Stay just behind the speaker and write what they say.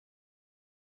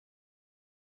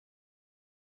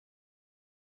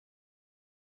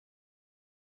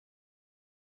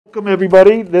Welcome,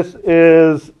 everybody. This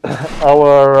is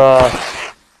our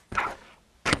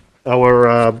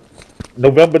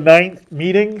November 9th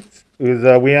meeting.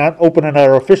 We aren't opening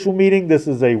our official meeting. This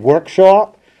is a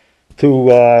workshop to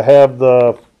have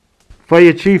the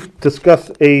fire chief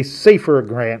discuss a SAFER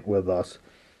grant with us.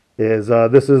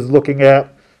 This is looking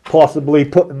at possibly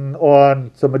putting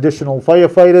on some additional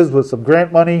firefighters with some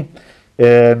grant money.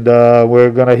 And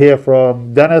we're going to hear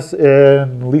from Dennis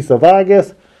and Lisa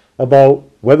Vargas about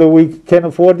whether we can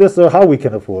afford this or how we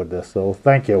can afford this. So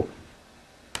thank you.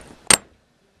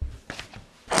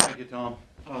 Thank you, Tom.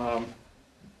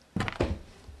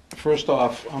 First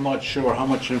off, I'm not sure how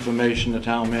much information the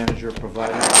town manager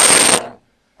provided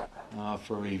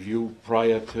for review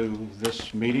prior to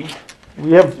this meeting.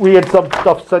 We had some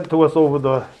stuff sent to us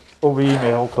over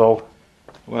email. So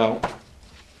well,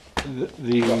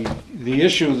 the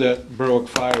issue that Berwick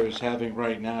Fire is having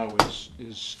right now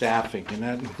is staffing, and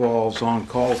that involves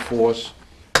on-call force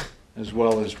as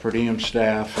well as per diem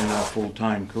staff and our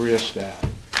full-time career staff.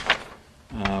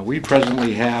 We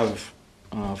presently have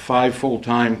 5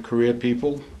 full-time career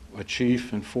people, a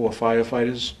chief and 4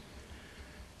 firefighters.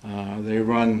 They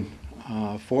run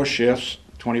 4 shifts,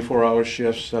 24-hour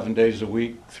shifts, 7 days a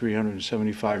week,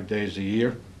 375 days a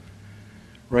year.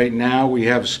 Right now, we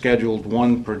have scheduled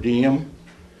 1 per diem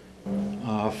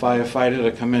firefighter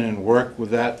to come in and work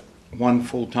with that 1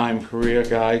 full-time career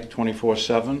guy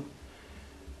 24/7.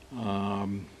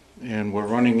 And we're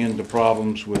running into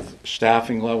problems with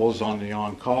staffing levels on the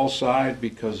on-call side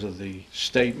because of the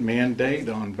state mandate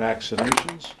on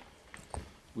vaccinations.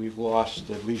 We've lost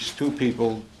at least 2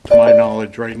 people, to my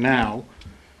knowledge, right now.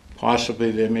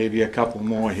 Possibly there may be a couple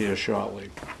more here shortly.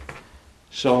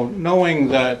 So knowing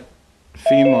that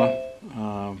FEMA,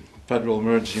 Federal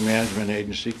Emergency Management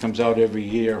Agency, comes out every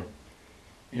year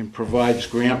and provides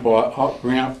grant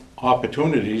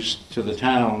opportunities to the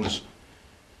towns,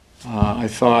 I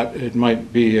thought it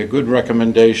might be a good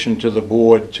recommendation to the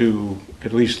board to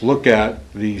at least look at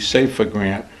the SAFER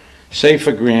grant.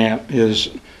 SAFER grant is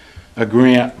a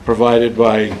grant provided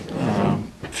by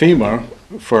FEMA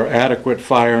for adequate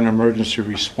fire and emergency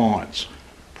response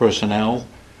personnel,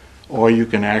 or you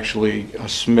can actually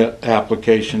submit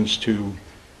applications to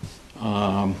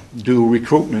do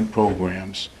recruitment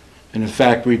programs. And in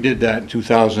fact, we did that in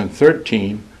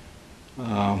 2013,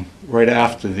 right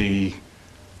after the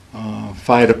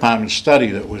fire department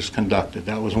study that was conducted.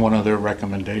 That was one of their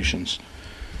recommendations.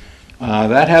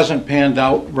 That hasn't panned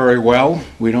out very well.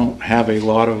 We don't have a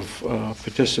lot of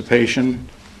participation,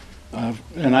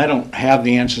 and I don't have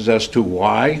the answers as to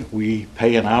why. We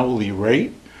pay an hourly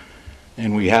rate,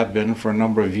 and we have been for a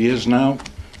number of years now.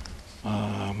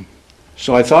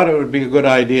 So I thought it would be a good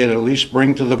idea to at least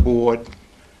bring to the board,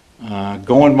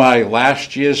 going by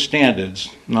last year's standards,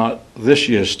 not this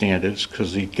year's standards,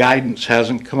 because the guidance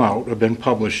hasn't come out or been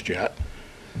published yet.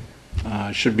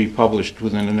 It should be published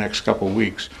within the next couple of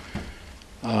weeks.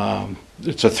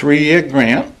 It's a 3-year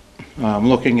grant. I'm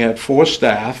looking at 4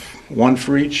 staff, 1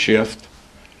 for each shift.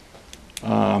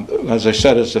 As I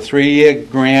said, it's a 3-year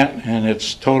grant, and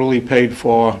it's totally paid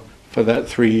for that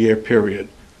 3-year period.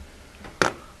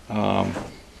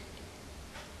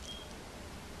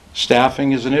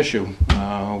 Staffing is an issue.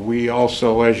 We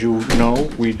also, as you know,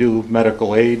 we do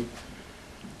medical aid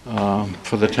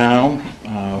for the town.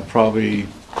 Probably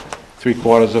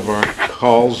 3/4 of our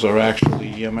calls are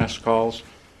actually EMS calls.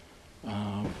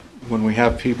 When we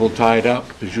have people tied up,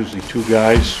 there's usually 2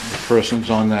 guys, persons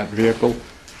on that vehicle.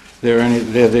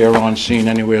 They're there on scene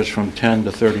anywhere from 10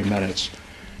 to 30 minutes.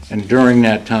 And during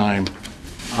that time,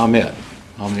 I'm the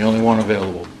only one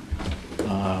available.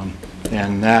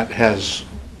 And that has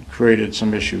created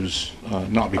some issues,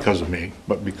 not because of me,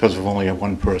 but because of only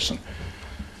 1 person.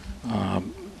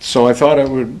 So I thought it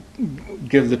would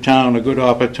give the town a good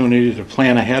opportunity to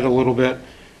plan ahead a little bit.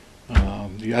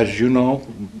 As you know,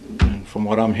 and from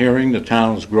what I'm hearing, the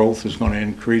town's growth is going to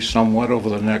increase somewhat over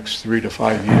the next 3 to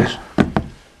 5 years.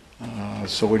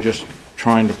 So we're just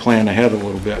trying to plan ahead a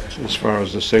little bit as far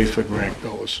as the SAFER grant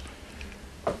goes.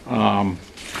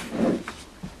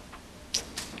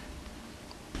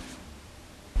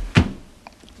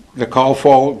 The call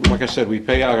for, like I said, we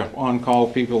pay our on-call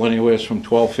people anywhere from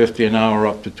 $12.50 an hour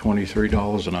up to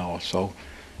 $23 an hour. So,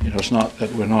 it's not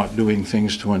that we're not doing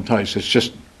things to entice. It's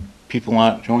just people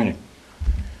aren't joining.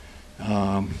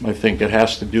 I think it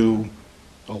has to do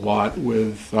a lot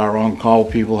with our on-call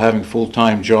people having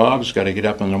full-time jobs. Got to get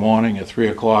up in the morning at 3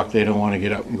 o'clock. They don't want to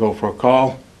get up and go for a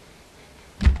call.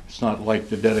 It's not like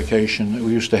the dedication that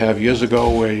we used to have years ago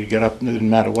where you get up, it didn't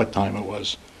matter what time it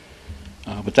was.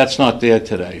 But that's not there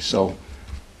today. So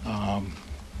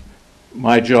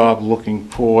my job looking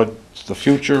forward the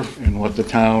future and what the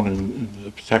town and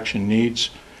the protection needs,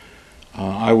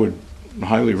 I would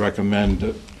highly recommend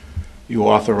that you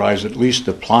authorize at least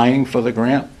applying for the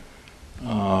grant.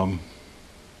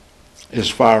 As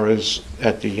far as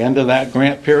at the end of that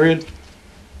grant period,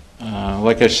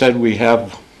 like I said, we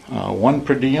have one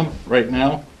per diem right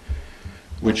now,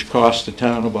 which costs the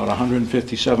town about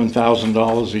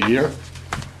 $157,000 a year.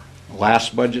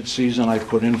 Last budget season, I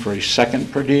put in for a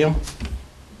second per diem,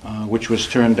 which was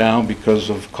turned down because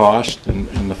of cost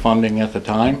and the funding at the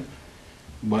time.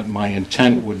 But my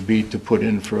intent would be to put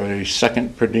in for a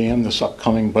second per diem this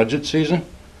upcoming budget season.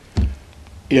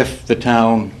 If the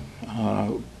town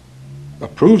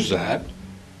approves that,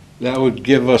 that would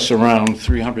give us around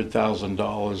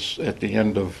 $300,000 at the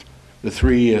end of the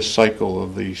 3-year cycle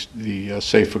of the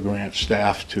SAFER grant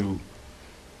staff to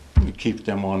keep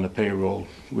them on the payroll.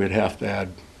 We'd have to add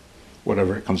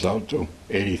whatever it comes out to,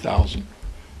 $80,000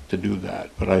 to do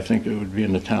that. But I think it would be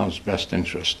in the town's best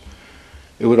interest.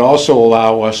 It would also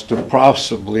allow us to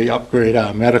possibly upgrade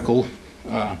our medical.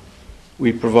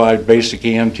 We provide basic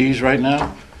EMTs right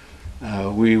now.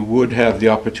 We would have the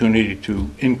opportunity to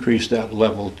increase that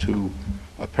level to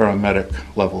a paramedic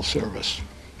level service.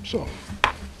 So,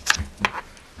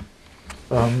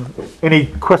 Any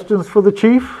questions for the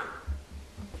chief?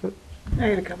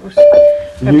 I got a couple.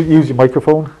 Use your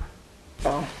microphone,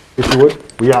 Oh, if you would.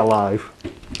 We are live.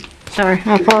 sorry,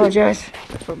 I apologize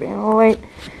for being a little late.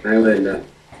 Hi, Linda.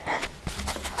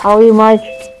 How are you, Mike?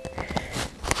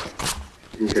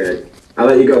 I'm good. I'll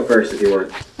let you go first if you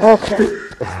want. Okay.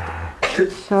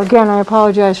 So again, I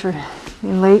apologize for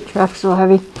being late, traffic's so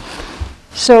heavy.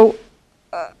 So,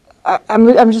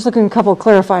 I'm just looking at a couple of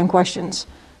clarifying questions.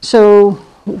 So,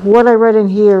 what I read in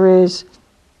here is,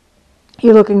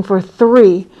 you're looking for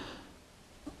 3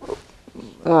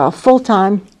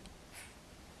 full-time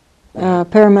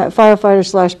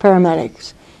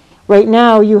firefighters/paramedics. Right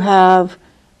now, you have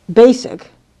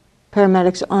basic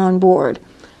paramedics on board.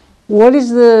 What is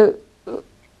the...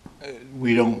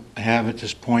 we don't have at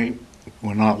this point,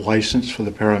 we're not licensed for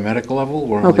the paramedic level,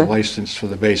 we're only Okay. licensed for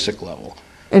the basic level.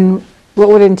 And what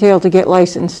would it entail to get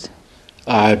licensed?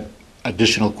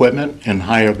 Additional equipment and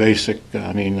higher basic,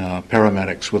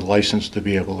 paramedics with license to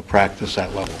be able to practice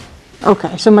that level.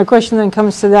 Okay, so my question then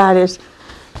comes to that is,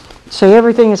 say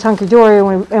everything is hunky-dory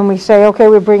and we say, okay,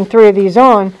 we bring 3 of these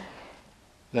on,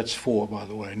 That's 4, by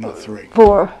the way, not 3.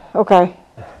 4, okay.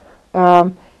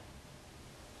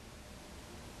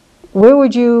 Where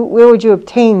would you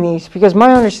obtain these? Because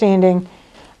my understanding,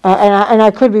 and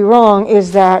I could be wrong,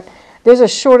 is that there's a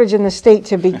shortage in the state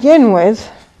to begin with.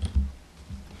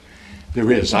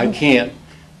 There is. I can't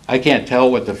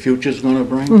tell what the future's going to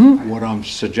bring. What I'm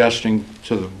suggesting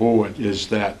to the board is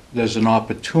that there's an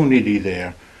opportunity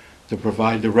there to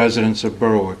provide the residents of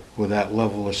Berwick with that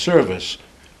level of service,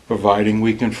 providing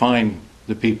we can find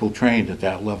the people trained at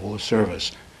that level of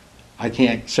service. I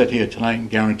can't sit here tonight and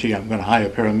guarantee I'm going to hire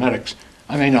paramedics.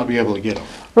 I may not be able to get them.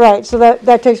 Right, so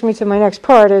that takes me to my next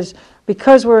part is,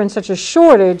 because we're in such a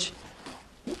shortage,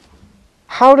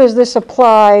 how does this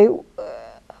apply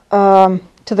to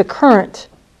the current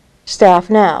staff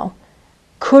now?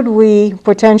 Could we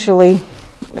potentially,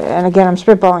 and again I'm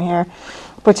spitballing here,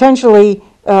 potentially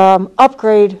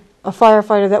upgrade a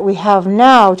firefighter that we have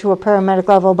now to a paramedic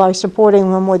level by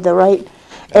supporting them with the right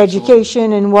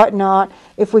education and whatnot,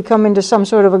 if we come into some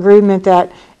sort of agreement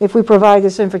that if we provide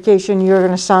this information, you're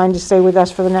going to sign to stay with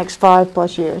us for the next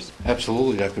 5+ years?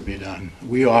 Absolutely, that could be done.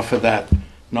 We offer that,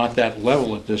 not that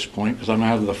level at this point, because I don't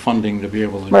have the funding to be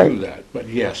able to do Right. that. But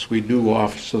yes, we do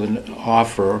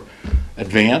offer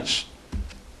advanced,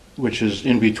 which is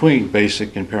in between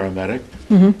basic and paramedic.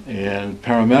 And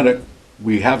paramedic,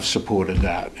 we have supported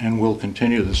that, and we'll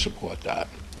continue to support that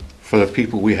for the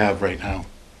people we have right now.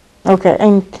 Okay,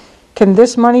 and can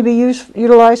this money be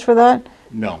utilized for that?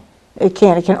 No, It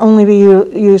can't, it can only be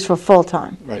used for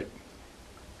full-time. right.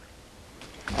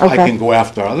 I Okay. can go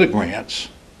after other grants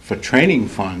for training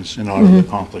funds in order to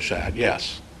accomplish that,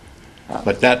 yes.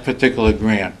 But that particular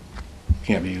grant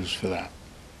can't be used for that.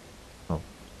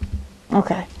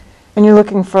 Okay, and you're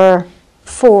looking for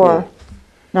 4,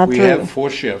 not 3? We have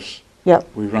 4 shifts. Yep,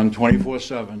 We run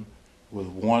 24/7 with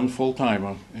 1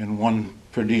 full-timer and 1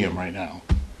 per diem right now.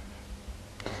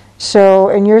 so,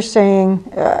 and you're saying,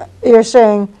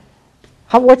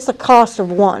 what's the cost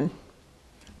of 1?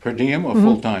 Per diem or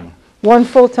full-timer? 1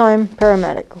 full-time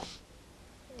paramedic?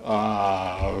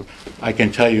 I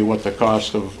can tell you what the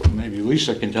cost of, maybe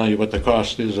Lisa can tell you what the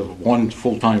cost is of 1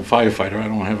 full-time firefighter. I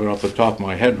don't have it off the top of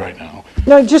my head right now.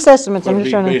 No, just estimates, But I'm it'd just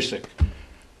be trying to... basic.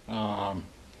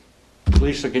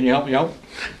 Lisa, can you help me out?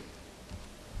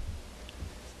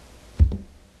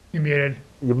 You're muted.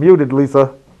 You're muted,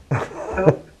 Lisa.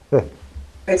 Oh.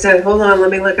 I said, hold on, let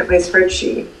me look at my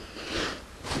spreadsheet.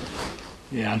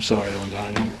 Yeah, I'm sorry,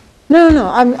 Linda. No,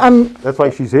 I'm That's why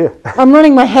she's here.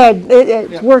 running my head.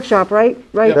 It's workshop, right?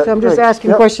 Right? Yep. So I'm just Right,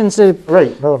 asking yep. questions to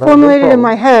Right, no formulate it in problem.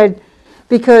 my head,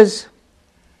 because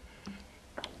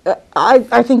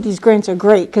I think these grants are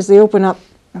great, because they open up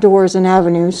doors and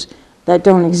avenues that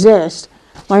don't exist.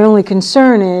 My only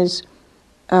concern is,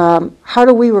 how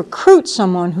do we recruit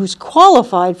someone who's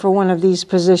qualified for one of these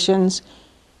positions,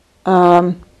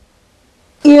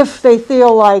 if they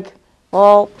feel like,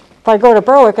 well, if I go to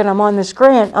Berwick and I'm on this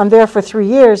grant, I'm there for 3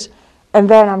 years, and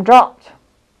then I'm dropped.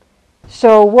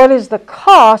 So what is the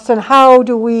cost, and how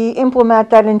do we implement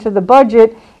that into the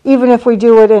budget, even if we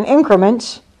do it in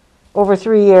increments over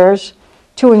 3 years,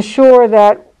 to ensure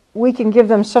that we can give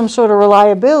them some sort of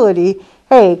reliability?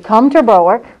 Hey, come to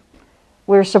Berwick.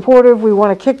 We're supportive. We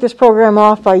want to kick this program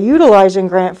off by utilizing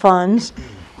grant funds.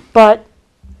 But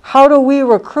how do we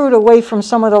recruit away from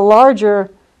some of the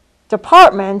larger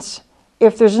departments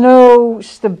if there's no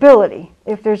stability?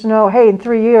 If there's no, hey, in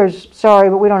 3 years, sorry,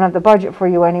 but we don't have the budget for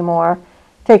you anymore.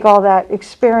 Take all that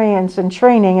experience and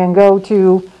training and go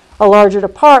to a larger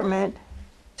department.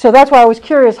 So that's why I was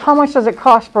curious, how much does it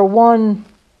cost for one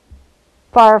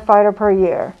firefighter per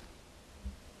year?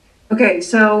 Okay,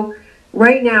 so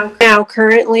right now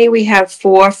currently we have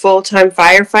 4 full-time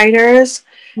firefighters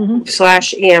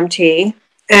slash EMT,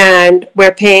 and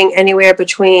we're paying anywhere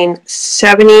between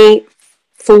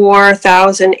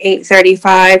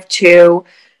 $74,835 to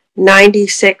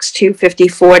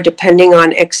 $96,254, depending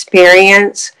on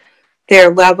experience, their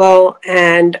level,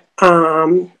 and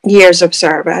years of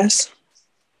service.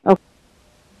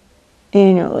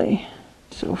 Annually,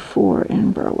 so 4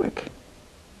 in Berwick.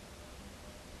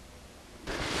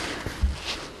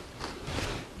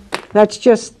 That's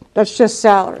just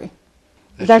salary.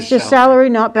 That's just salary,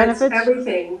 not benefits?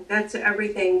 That's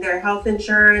everything, their health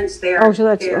insurance, their. Oh, so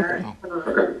that's- their,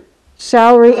 Okay.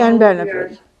 Salary and all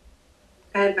benefits.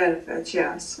 And benefits,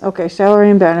 yes. Okay, salary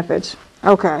and benefits,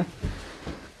 okay.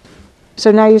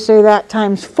 So now you say that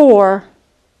times 4.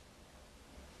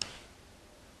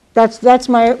 That's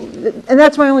my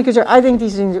only concern. I think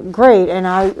these things are great, and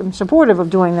I am supportive of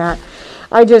doing that.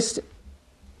 I just,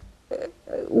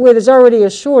 where there's already a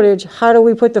shortage, how do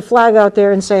we put the flag out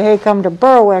there and say, hey, come to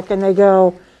Berwick, and they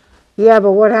go, yeah,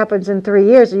 but what happens in 3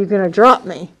 years? Are you gonna drop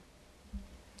me?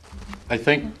 I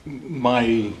think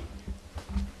my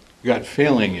gut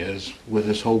feeling is, with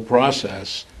this whole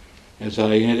process, as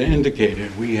I had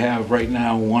indicated, we have right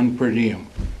now 1 per diem.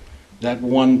 That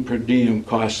 1 per diem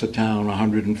costs the town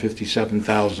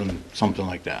 $157,000, something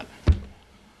like that.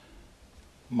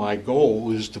 My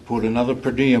goal is to put another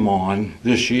per diem on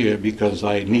this year because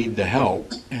I need the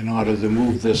help in order to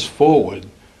move this forward.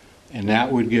 And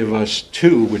that would give us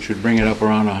 2, which would bring it up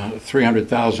around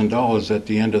 $300,000 at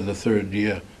the end of the 3rd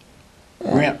year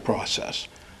grant process.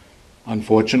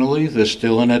 Unfortunately, there's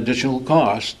still an additional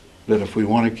cost that if we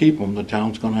want to keep them, the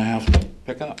town's going to have to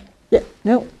pick up. Yeah,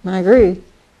 no, I agree.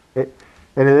 And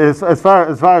it is, as far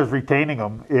as retaining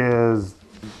them is,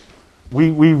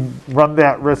 we run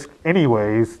that risk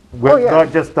anyways, with Oh, yeah.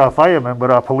 not just our firemen, but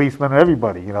our policemen and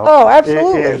everybody, you know. Oh,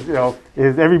 absolutely. You know,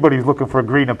 everybody's looking for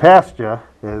greener pasture,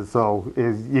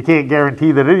 you can't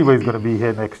guarantee that anybody's gonna be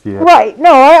here next year. Right,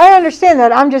 no, I understand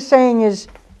that. I'm just saying is,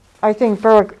 I think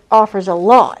Berwick offers a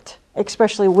lot,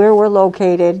 especially where we're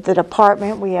located, the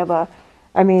department. We have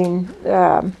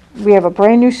we have a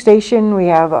brand-new station, we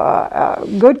have a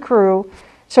good crew.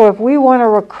 So if we want to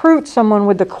recruit someone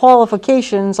with the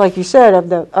qualifications, like you said, of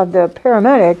the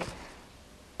paramedic,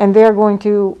 and they're going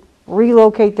to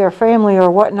relocate their family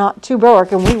or whatnot to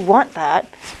Berwick, and we want that,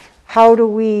 how do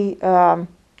we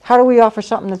offer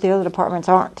something that the other departments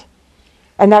aren't?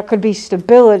 And that could be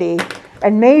stability.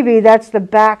 And maybe that's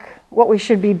what we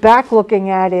should be back looking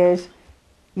at is,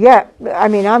 yeah, I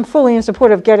mean, I'm fully in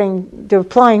support of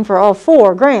applying for all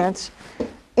 4 grants.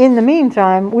 In the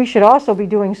meantime, we should also be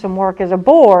doing some work as a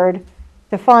board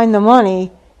to find the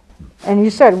money. And you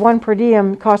said 1 per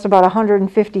diem costs about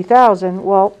 $150,000.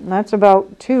 Well, that's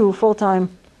about 2 full-time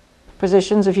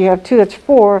positions. If you have 2, that's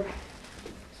 4.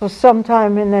 So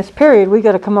sometime in this period, we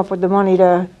got to come up with the money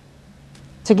to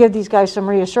give these guys some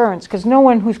reassurance, because no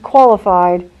one who's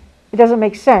qualified, it doesn't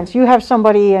make sense. You have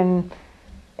somebody in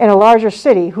a larger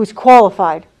city who's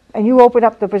qualified, and you open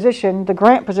up the position, the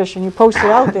grant position, you post it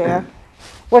out there.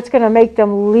 What's going to make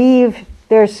them leave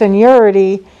their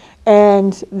seniority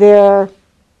and their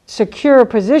secure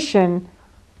position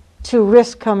to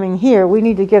risk coming here? We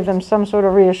need to give them some sort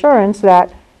of reassurance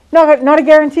that, not a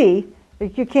guarantee,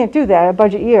 that you can't do that a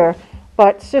budget year,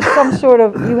 but it's just some sort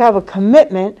of, you have a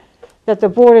commitment that the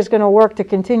board is going to work to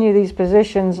continue these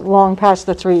positions long past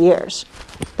the 3 years.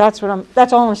 That's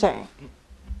all I'm saying.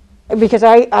 Because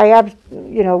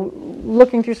you know,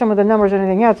 looking through some of the numbers and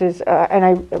everything else is, and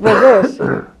I read this,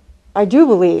 I do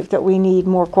believe that we need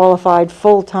more qualified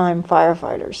full-time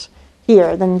firefighters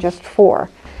here than just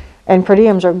 4. And per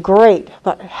diems are great,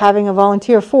 but having a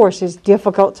volunteer force is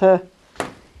difficult to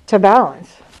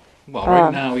balance. Well,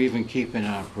 right now, even keeping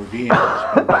our per diem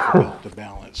has been difficult to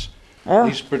balance. Yeah.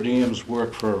 These per diems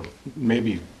work for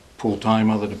maybe full-time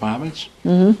other departments,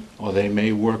 or they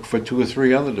may work for 2 or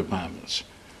 3 other departments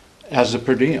as a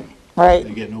per diem. Right,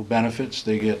 They get no benefits,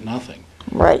 they get nothing.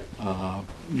 right,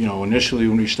 You know, initially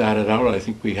when we started out, I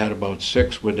think we had about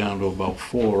 6, we're down to about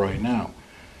 4 right now.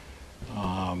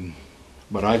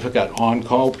 But I've got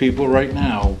on-call people right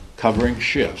now covering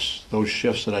shifts, those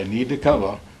shifts that I need to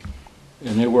cover,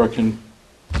 and they're working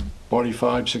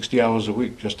 45, 60 hours a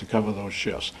week just to cover those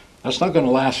shifts. That's not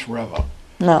gonna last forever.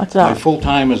 no, it's My not,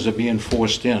 full-timers are being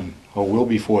forced in, or will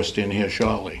be forced in here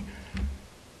shortly.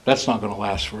 That's not gonna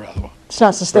last forever. it's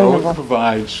not Berwick sustainable.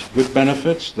 provides good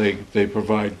benefits, they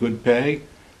provide good pay.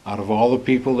 Out of all the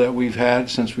people that we've had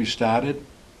since we started,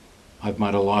 I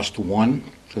might have lost 1,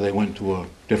 so they went to a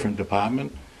different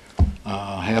department.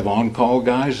 I have on-call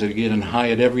guys that are getting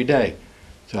hired every day.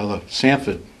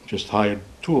 Sanford just hired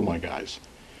 2 of my guys.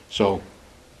 So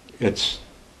it's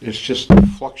just a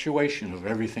fluctuation of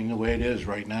everything the way it is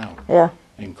right now. Yeah,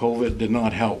 And COVID did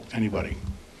not help anybody.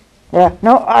 yeah,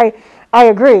 no, I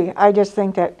agree. I just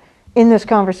think that in this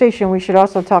conversation, we should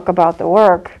also talk about the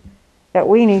work that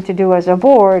we need to do as a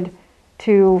board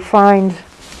to find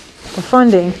the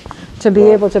funding to be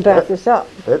able to back this up.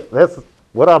 That's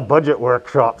what our budget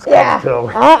workshops Yeah, come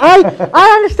to. I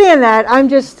understand that. I'm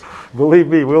just, Believe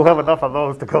me, we'll have enough of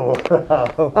those to go.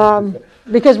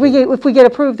 because if we get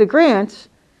approved the grants,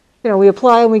 you know, we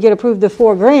apply and we get approved the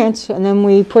 4 grants, and then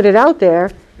we put it out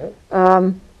there,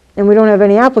 and we don't have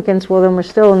any applicants, well, then we're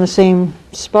still in the same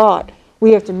spot.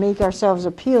 We have to make ourselves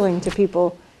appealing to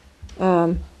people,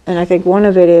 and I think one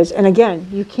of it is, and again,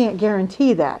 you can't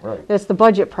guarantee that. Right. That's the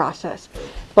budget process.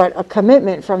 But a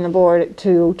commitment from the board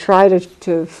to try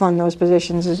to fund those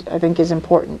positions is, I think, is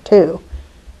important too.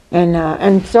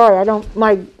 And sorry,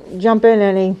 Mike, jump in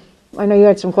any, I know you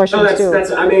had some questions No,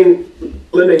 too. I mean,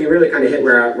 Linda, you really kind of hit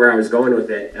where I was going with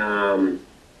it.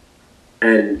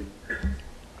 And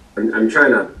I'm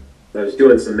trying to, I was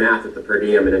doing some math at the per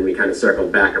diem, and then we kind of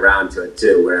circled back around to it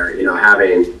too, where, you know,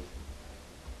 having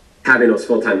those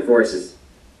full-time forces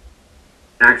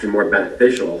actually more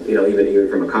beneficial, you know, even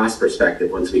from a cost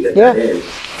perspective once we get that in.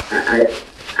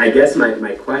 I guess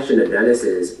my question to Dennis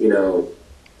is, you know,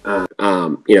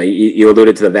 you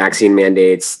alluded to the vaccine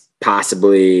mandates,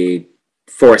 possibly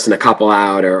forcing a couple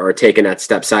out or taking that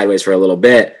step sideways for a little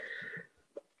bit.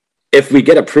 If we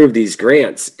get approved these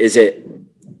grants, is it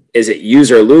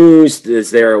use or lose?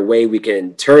 Is there a way we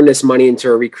can turn this money into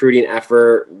a recruiting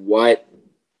effort? What,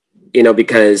 you know,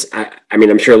 because I mean,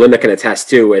 I'm sure Linda can attest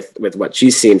too with what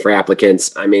she's seen for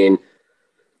applicants. I mean,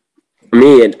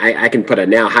 I can put a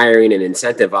now hiring an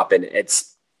incentive up, and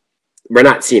we're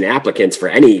not seeing applicants for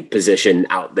any position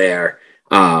out there,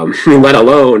 let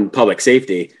alone public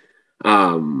safety.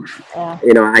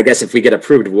 You know, I guess if we get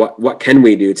approved, what can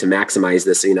we do to maximize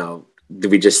this? You know, do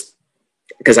we just,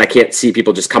 because I can't see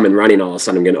people just coming running all of a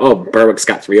sudden going, oh, Berwick's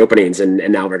got 3 openings and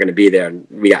now we're going to be there and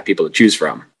we got people to choose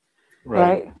from.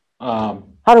 Right.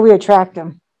 How do we attract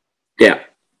them? Yeah.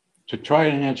 To try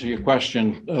and answer your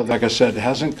question, like I said, it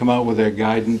hasn't come out with their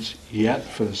guidance yet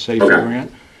for the SAFER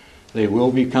grant. They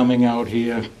will be coming out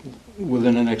here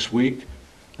within the next week.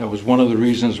 That was one of the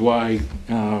reasons why,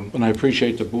 and I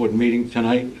appreciate the board meeting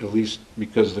tonight, at least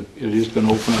because it is going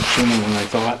to open up sooner than I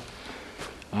thought.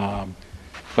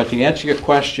 But to answer your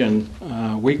question,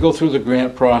 we go through the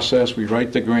grant process, we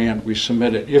write the grant, we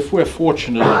submit it. If we're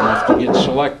fortunate enough to get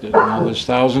selected, now there's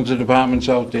thousands of departments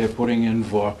out there putting in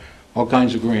for all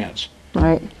kinds of grants.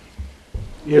 Right.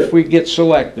 If we get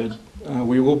selected,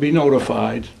 we will be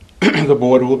notified, the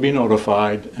board will be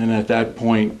notified, and at that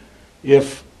point,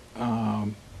 if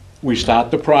we start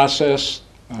the process,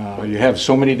 you have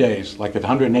so many days, like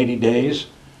 180 days,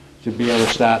 to be able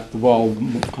to start the ball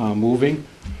moving.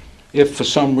 If for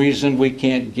some reason we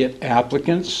can't get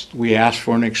applicants, we ask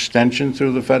for an extension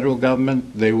through the federal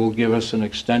government. They will give us an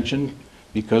extension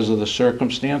because of the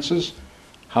circumstances.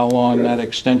 How long that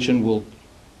extension will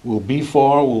be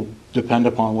for will depend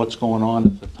upon what's going on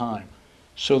at the time.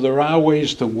 So there are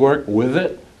ways to work with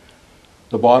it.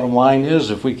 The bottom line is,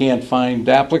 if we can't find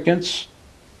applicants,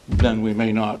 then we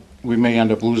may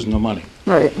end up losing the money.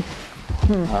 Right.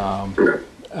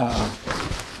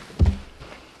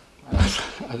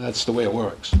 That's the way it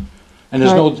works. And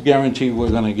there's no guarantee we're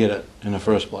gonna get it in the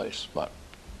first place, but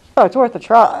Oh, it's worth a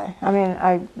try. I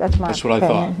mean, that's my That's what I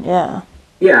thought. opinion. Yeah.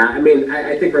 Yeah, I mean,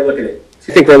 I think we're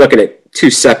looking at two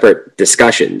separate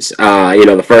discussions.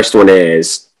 The first one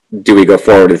is, do we go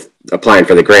forward with applying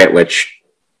for the grant, which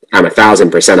I'm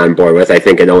 1,000% on board with. I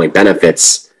think it only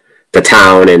benefits the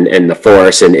town and the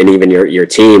force and even your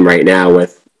team right now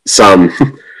with some,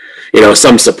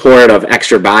 some support of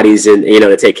extra bodies and,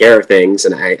 to take care of things.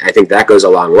 And I think that goes a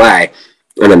long way.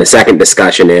 And then the second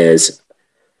discussion is,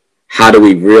 how do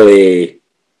we really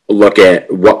look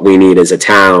at what we need as a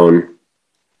town,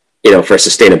 for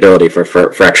sustainability for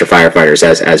extra firefighters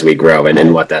as we grow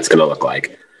and what that's going to look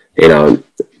like, I don't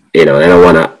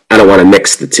want to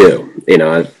mix the two,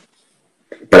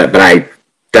 but I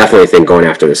definitely think going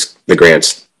after the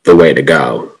grant's the way to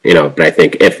go, but I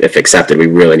think if accepted, we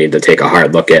really need to take a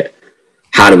hard look at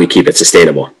how do we keep it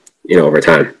sustainable, over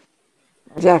time.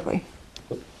 Exactly.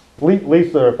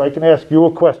 Lisa, if I can ask you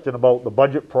a question about the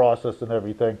budget process and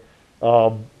everything,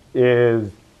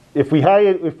 is if we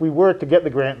were to get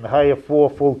the grant and hire 4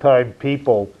 full-time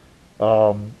people,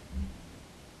 would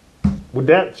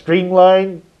that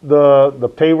streamline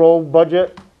the payroll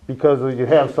budget? Because you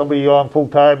have somebody on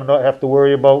full-time and not have to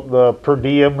worry about the per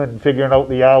diem and figuring out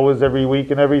the hours every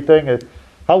week and everything?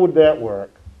 How would that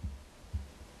work?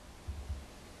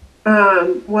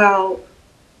 Well,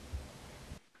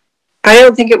 I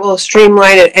don't think it will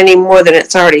streamline it any more than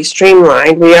it's already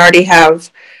streamlined. We already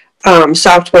have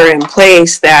software in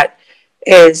place that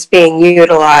is being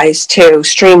utilized to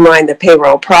streamline the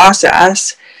payroll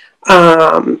process.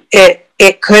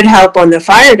 It could help on the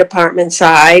fire department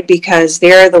side because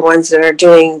they're the ones that are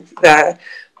doing the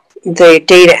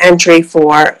data entry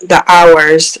for the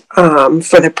hours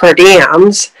for the per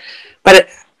diems. But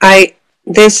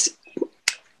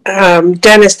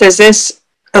Dennis, does this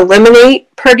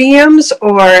eliminate per diems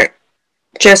or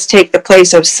just take the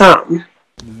place of some?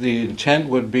 the intent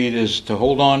would be is to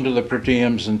hold on to the per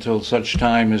diems until such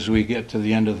time as we get to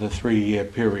the end of the 3-year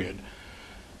period.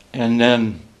 And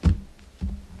then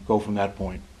go from that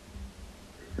point.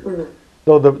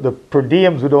 So the per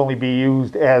diems would only be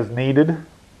used as needed?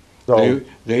 So,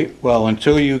 Well,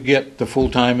 until you get the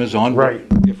full-timers on board.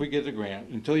 Right. If we get the grant,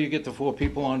 until you get the 4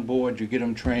 people on board, you get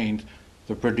them trained,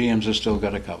 the per diems are still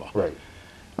got to cover. right.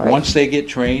 Once they get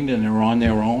trained and they're on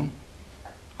their own,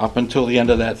 up until the end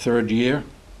of that 3rd year,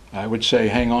 I would say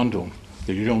hang on to them,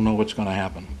 because you don't know what's going to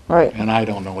happen. Right. And I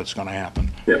don't know what's going to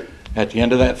happen. Yep. At the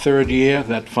end of that 3rd year,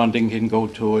 that funding can go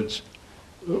towards,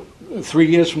 3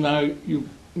 years from now, you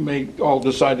may all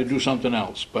decide to do something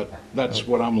else, but that's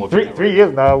what I'm looking at. Three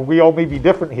years now, we all may be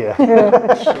different here.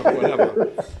 So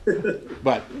whatever.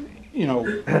 But, you know,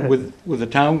 with the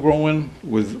town growing,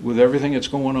 with everything that's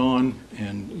going on,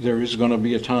 and there is gonna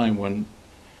be a time when,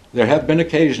 there have been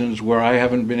occasions where I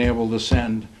haven't been able to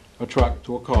send a truck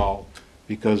to a call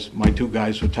because my 2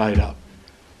 guys were tied up.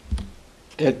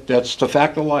 That's the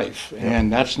fact of life,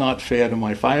 and that's not fair to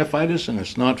my firefighters, and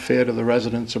it's not fair to the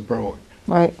residents of Berwick.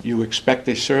 Right. You expect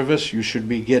a service, you should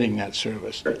be getting that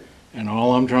service. And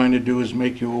all I'm trying to do is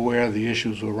make you aware of the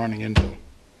issues we're running into.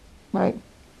 Right.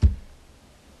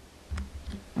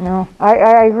 No,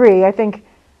 I agree. I think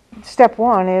step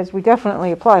 1 is we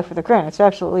definitely apply for the grant. It's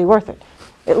absolutely worth it.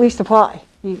 At least apply.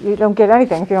 You don't get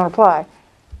anything if you don't apply.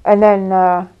 And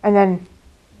then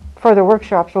further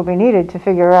workshops will be needed to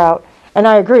figure out. And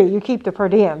I agree, you keep the per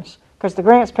diems, because the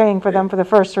grant's paying for them for the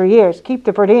first 3 years. Keep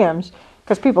the per diems,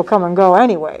 because people come and go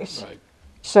anyways. Right.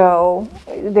 So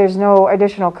there's no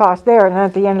additional cost there. And then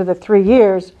at the end of the 3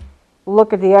 years,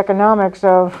 look at the economics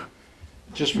of,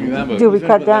 Just remember, Do we even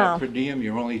cut with that down? per diem,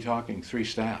 you're only talking 3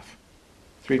 staff,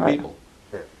 3 Right. people.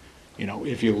 You know,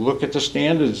 if you look at the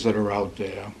standards that are out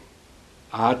there,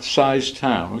 our sized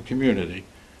town or community,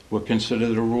 we're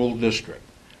considered a rural district.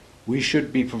 We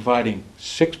should be providing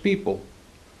 6 people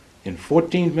in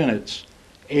 14 minutes,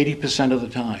 80% of the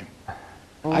time.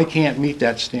 I can't meet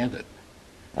that standard.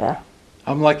 yeah,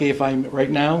 I'm lucky if I,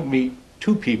 right now, meet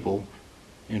 2 people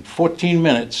in 14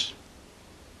 minutes,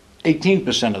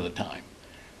 18% of the time.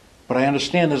 But I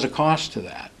understand there's a cost to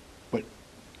that. But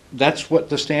that's what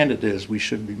the standard is we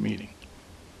should be meeting.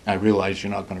 I realize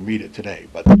you're not going to meet it today,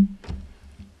 but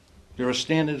there are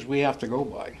standards we have to go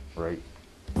by. Right.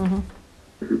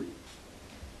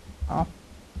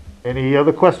 Any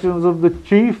other questions of the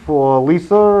chief or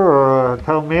Lisa or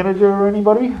town manager or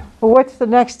anybody? well, what's the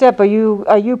next step? Are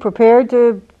you prepared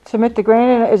to submit the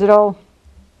grant, and is it all,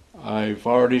 I've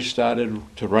already started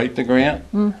to write the grant.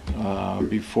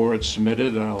 Before it's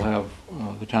submitted, I'll have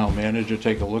the town manager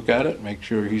take a look at it, make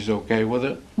sure he's okay with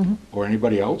it, or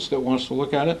anybody else that wants to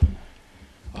look at it.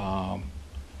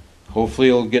 hopefully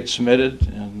it'll get submitted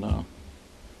and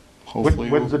hopefully.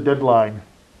 When's the deadline?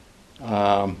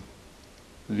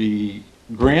 The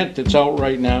grant that's out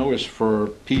right now is for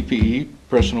PPE,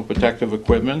 personal protective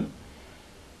equipment.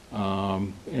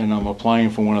 And I'm applying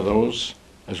for one of those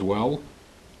as well,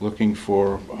 looking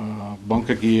for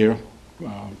bunker gear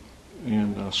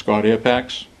and Scott air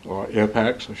packs, or air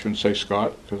packs, I shouldn't say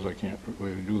Scott, because I can't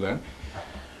really do that.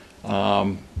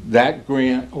 That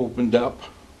grant opened up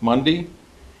Monday.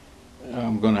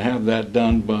 I'm going to have that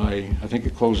done by, I think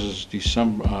it closes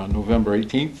November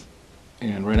 18th.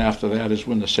 And right after that is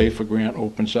when the SAFER grant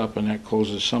opens up, and that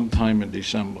closes sometime in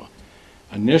December.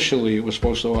 Initially, it was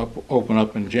supposed to open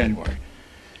up in January.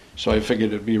 So I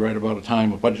figured it'd be right about a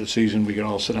time of budget season, we could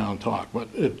all sit down and talk, but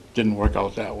it didn't work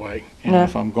out that way. And Yeah.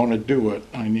 if I'm going to do it,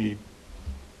 I need,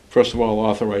 first of all,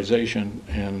 authorization,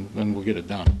 and then we'll get it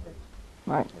done.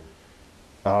 Right.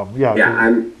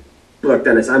 Yeah. Look,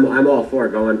 Dennis, I'm all for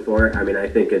going for it. I mean, I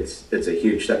think it's a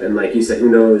huge step. And like you said, who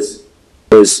knows?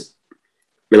 I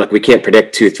mean, look, we can't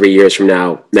predict 2-3 years from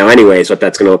now anyways, what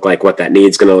that's going to look like, what that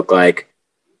need's going to look like,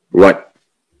 what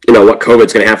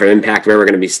COVID's going to have for an impact, where we're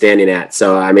going to be standing at.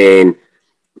 So, I mean,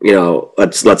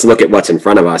 let's look at what's in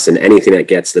front of us, and anything that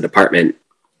gets the department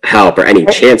help, or any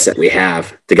chance that we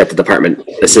have to get the department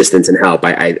assistance and help,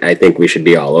 I think we should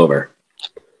be all over.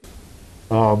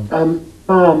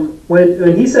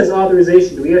 When he says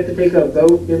authorization, do we have to take a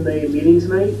vote in the meeting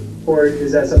tonight, or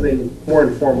is that something more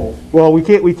informal? Well, we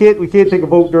can't take a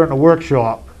vote during the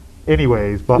workshop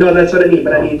anyways, but. No, that's what I mean,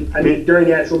 but I mean during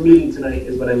the actual meeting tonight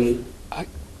is what I mean.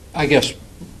 I guess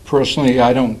personally,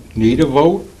 I don't need a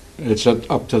vote. It's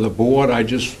up to the board.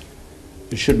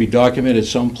 It should be documented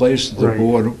someplace that the Right.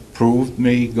 board approved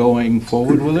me going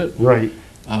forward with it, Right.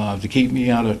 to keep me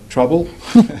out of trouble.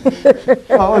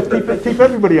 Well, let's keep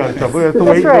everybody out of trouble. That's the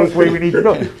way, That's right. that's the way we need to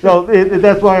go. So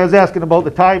that's why I was asking about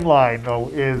the timeline, though,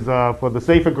 is, for the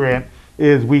SAFER grant,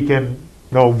 is we can,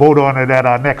 vote on it at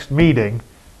our next meeting.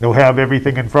 Have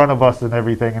everything in front of us and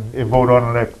everything, and vote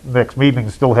on the next meeting,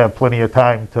 and still have plenty of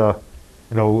time to,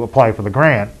 apply for the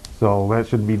grant. So that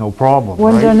should be no problem,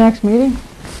 When's our right? next meeting?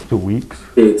 2 weeks.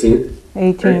 The 18th?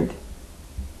 18th.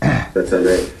 That's all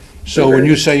right. So when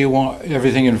you say you want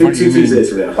everything in front, Two you mean, Tuesdays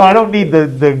from now. I don't need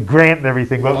the grant and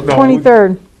everything, but. no,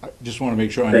 23rd. I just want to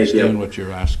make sure I Thank you. understand what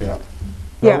you're asking. Yeah.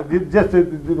 Yeah. Just,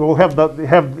 we'll have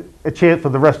a chance for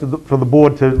the rest of for the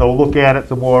board to, look at it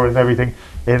some more and everything,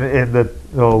 and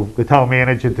the town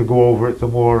manager to go over it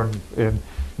some more, and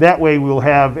that way we'll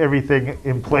have everything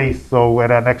in place, so at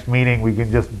our next meeting, we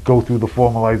can just go through the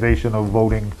formalization of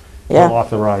voting to Yeah.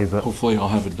 authorize it. Hopefully I'll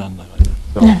have it done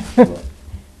then. So,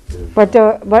 But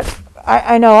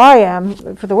I know I am,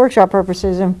 for the workshop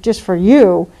purposes, and just for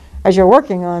you, as you're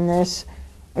working on this,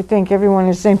 I think everyone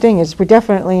is the same thing, is we're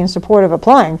definitely in support of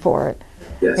applying for it,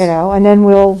 Yes. and then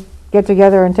we'll get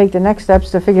together and take the next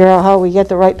steps to figure out how we get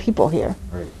the right people here.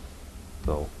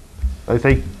 so, I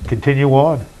say continue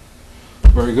on.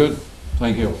 Very good.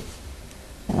 Thank you.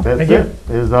 That's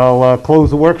it. I'll close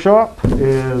the workshop,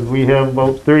 is we have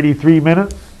about 33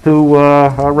 minutes to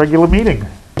our regular meeting.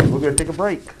 We're gonna take a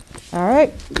break. All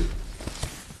right?